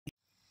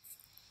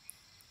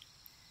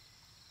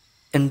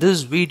In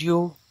this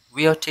video,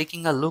 we are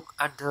taking a look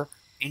at the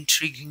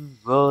intriguing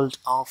world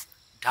of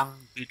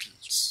dung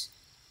beetles.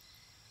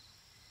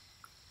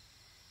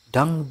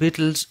 Dung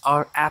beetles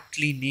are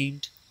aptly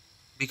named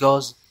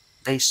because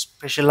they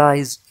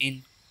specialize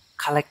in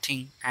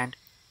collecting and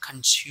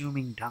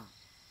consuming dung.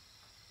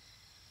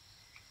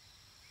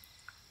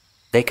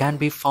 They can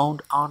be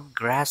found on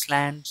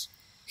grasslands,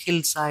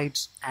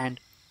 hillsides,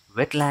 and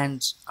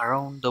wetlands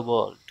around the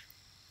world,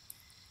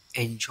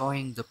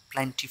 enjoying the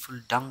plentiful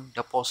dung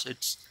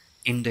deposits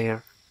in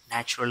their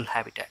natural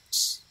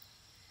habitats.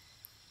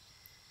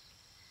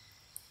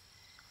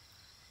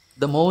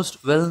 The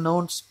most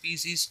well-known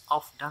species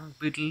of dung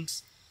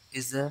beetles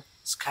is the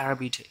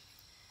scarabite.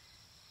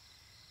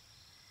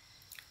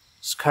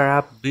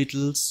 Scarab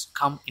beetles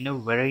come in a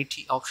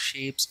variety of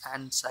shapes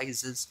and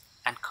sizes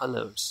and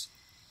colors.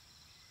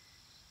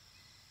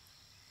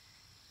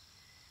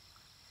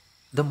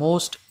 The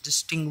most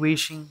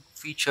distinguishing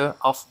feature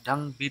of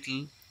dung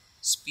beetle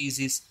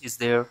species is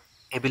their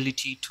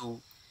ability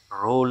to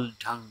roll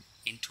dung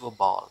into a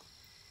ball.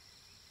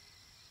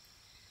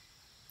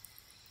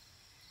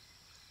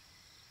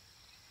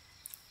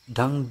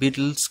 Dung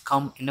beetles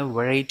come in a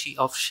variety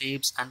of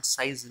shapes and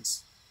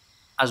sizes,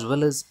 as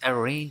well as a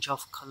range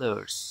of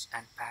colors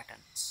and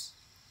patterns.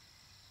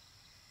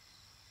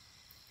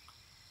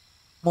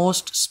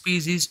 Most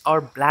species are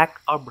black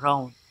or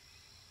brown,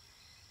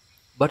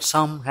 but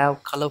some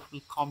have colorful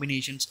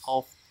combinations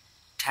of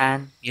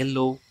tan,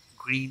 yellow,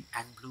 green,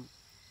 and blue.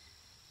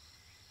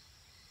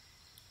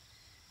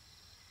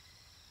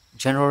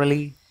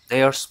 Generally,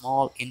 they are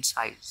small in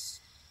size,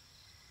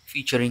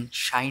 featuring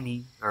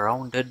shiny,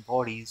 rounded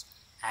bodies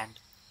and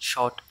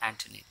short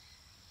antennae.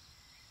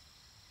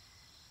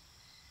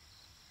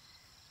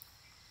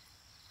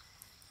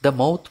 The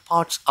mouth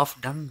parts of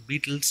dung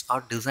beetles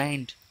are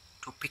designed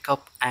to pick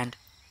up and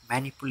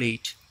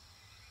manipulate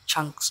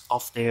chunks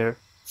of their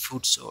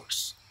food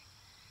source.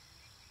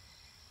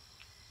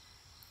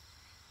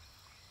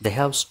 They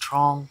have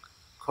strong,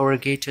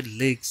 corrugated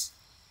legs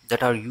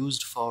that are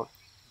used for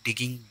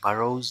digging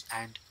burrows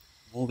and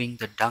moving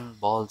the dung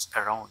balls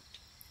around.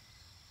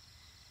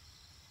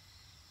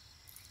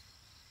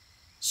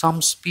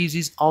 Some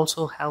species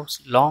also have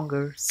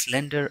longer,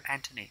 slender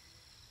antennae.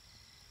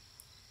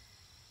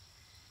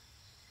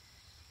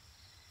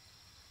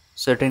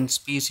 Certain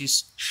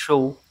species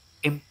show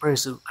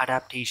impressive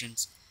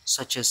adaptations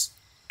such as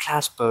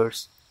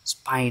claspers,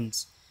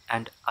 spines,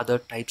 and other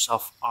types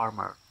of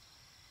armor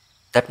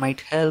that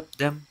might help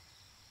them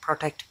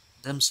protect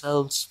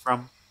themselves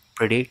from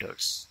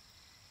predators.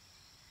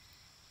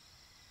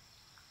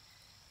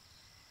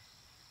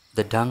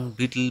 The dung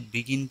beetle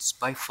begins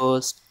by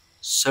first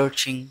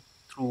searching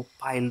through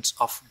piles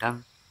of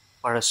dung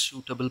for a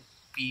suitable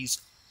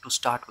piece to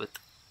start with.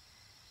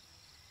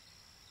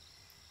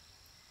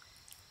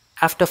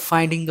 After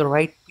finding the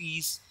right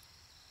piece,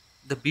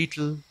 the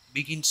beetle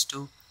begins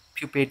to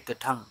pupate the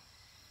dung.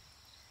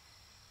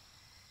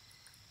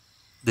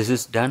 This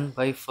is done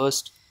by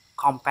first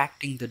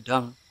compacting the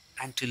dung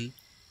until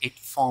it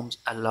forms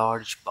a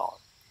large ball.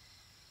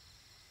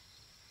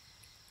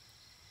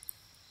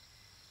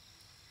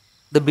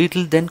 The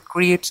beetle then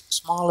creates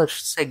smaller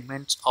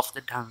segments of the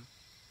dung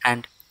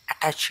and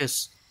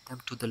attaches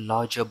them to the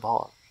larger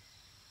ball,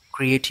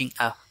 creating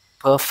a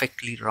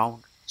perfectly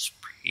round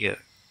sphere.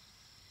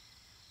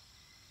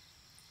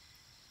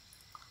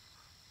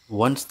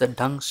 Once the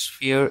dung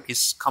sphere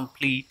is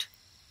complete,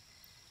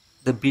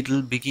 the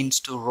beetle begins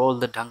to roll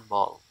the dung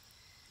ball.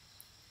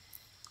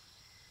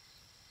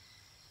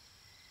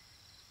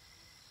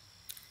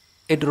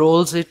 It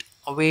rolls it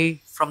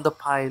away from the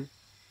pile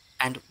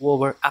and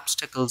over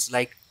obstacles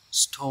like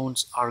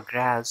stones or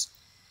grass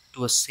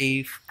to a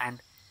safe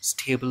and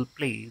stable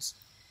place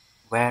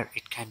where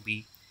it can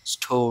be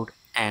stored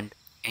and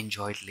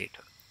enjoyed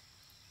later.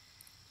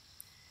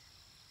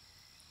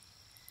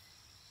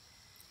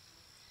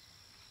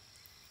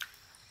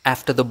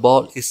 After the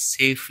ball is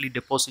safely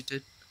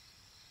deposited,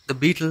 the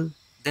beetle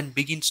then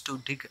begins to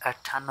dig a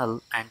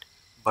tunnel and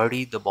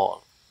bury the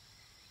ball.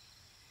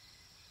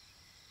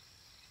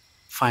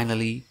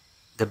 Finally,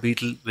 the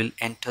beetle will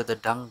enter the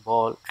dung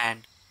ball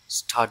and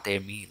start their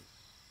meal.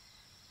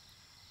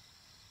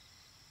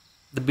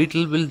 The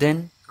beetle will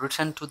then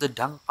return to the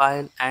dung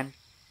pile and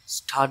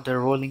start the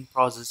rolling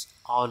process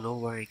all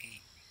over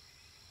again.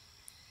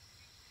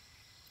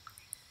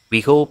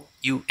 We hope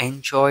you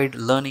enjoyed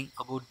learning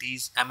about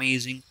these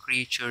amazing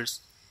creatures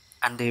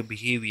and their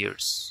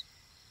behaviors.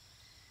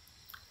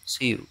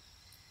 See you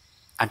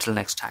until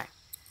next time.